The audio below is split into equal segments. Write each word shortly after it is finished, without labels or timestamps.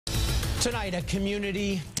Tonight, a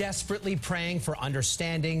community desperately praying for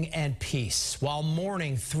understanding and peace. While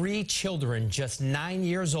mourning 3 children just 9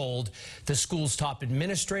 years old, the school's top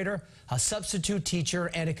administrator, a substitute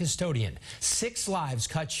teacher, and a custodian. 6 lives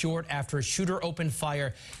cut short after a shooter opened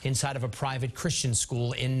fire inside of a private Christian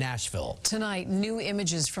school in Nashville. Tonight, new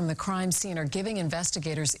images from the crime scene are giving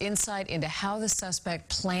investigators insight into how the suspect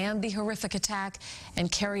planned the horrific attack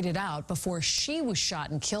and carried it out before she was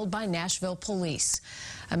shot and killed by Nashville police.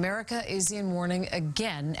 America is in mourning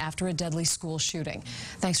again after a deadly school shooting.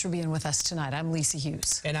 Thanks for being with us tonight. I'm Lisa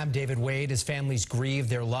Hughes. And I'm David Wade. As families grieve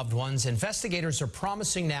their loved ones, investigators are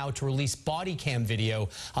promising now to release body cam video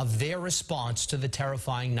of their response to the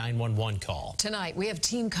terrifying 911 call. Tonight, we have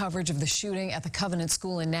team coverage of the shooting at the Covenant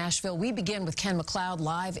School in Nashville. We begin with Ken MacLeod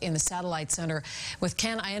live in the Satellite Center. With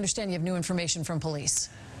Ken, I understand you have new information from police.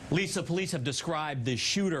 Lisa, police have described the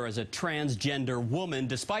shooter as a transgender woman,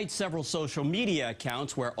 despite several social media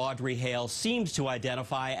accounts where Audrey Hale seems to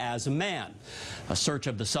identify as a man. A search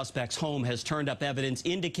of the suspect's home has turned up evidence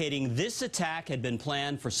indicating this attack had been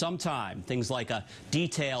planned for some time. Things like a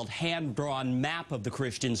detailed hand-drawn map of the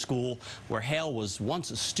Christian school where Hale was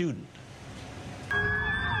once a student.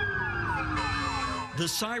 The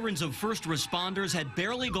sirens of first responders had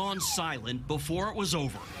barely gone silent before it was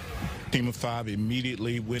over. Team of 5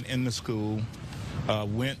 immediately went in the school,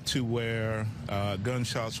 went to where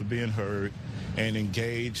gunshots were being heard, and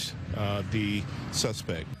engaged the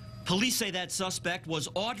suspect. Police say that suspect was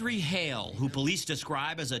Audrey Hale, who police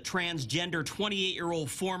describe as a transgender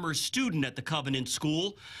 28-year-old former student at the Covenant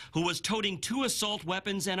School, who was toting 2 assault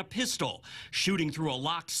weapons and a pistol, shooting through a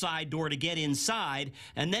locked side door to get inside,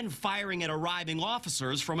 and then firing at arriving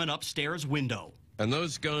officers from an upstairs window. And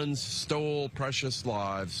those guns stole precious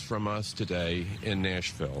lives from us today in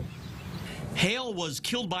Nashville. Hale was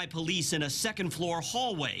killed by police in a second-floor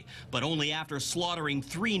hallway, but only after slaughtering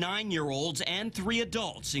 3 9-year-olds and 3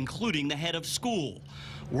 adults, including the head of school.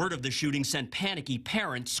 Word of the shooting sent panicky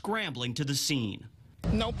parents scrambling to the scene.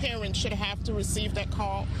 No parent should have to receive that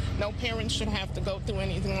call. No parent should have to go through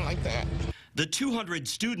anything like that. The 200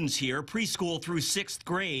 students here, preschool through 6th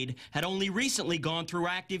grade, had only recently gone through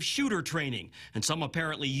active shooter training, and some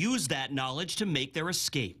apparently used that knowledge to make their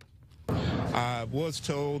escape. I was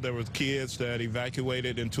told there were kids that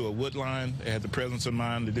evacuated into a wood line. They had the presence of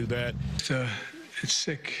mind to do that. It's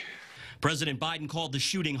sick. President Biden called the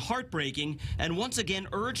shooting heartbreaking and once again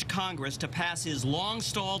urged Congress to pass his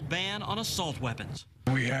long-stalled ban on assault weapons.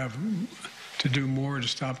 We have to do more to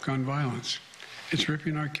stop gun violence. It's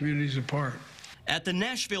ripping our communities apart. At the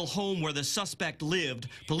Nashville home where the suspect lived,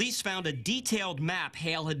 police found a detailed map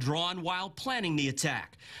Hale had drawn while planning the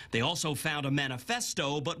attack. They also found a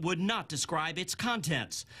manifesto but would not describe its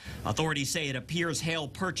contents. Authorities say it appears Hale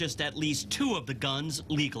purchased at least 2 of the guns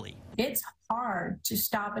legally. It's hard to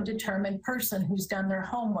stop a determined person who's done their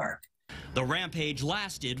homework. The rampage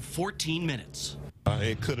lasted 14 minutes.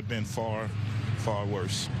 It could have been far, far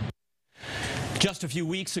worse. Just a few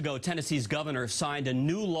weeks ago, Tennessee's governor signed a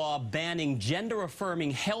new law banning gender-affirming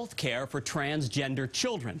health care for transgender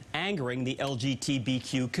children, angering the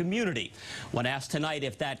LGBTQ community. When asked tonight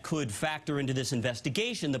if that could factor into this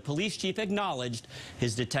investigation, the police chief acknowledged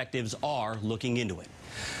his detectives are looking into it.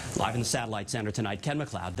 Live in the Satellite Center tonight, Ken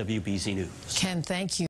MacLeod, WBZ News. Ken, thank you.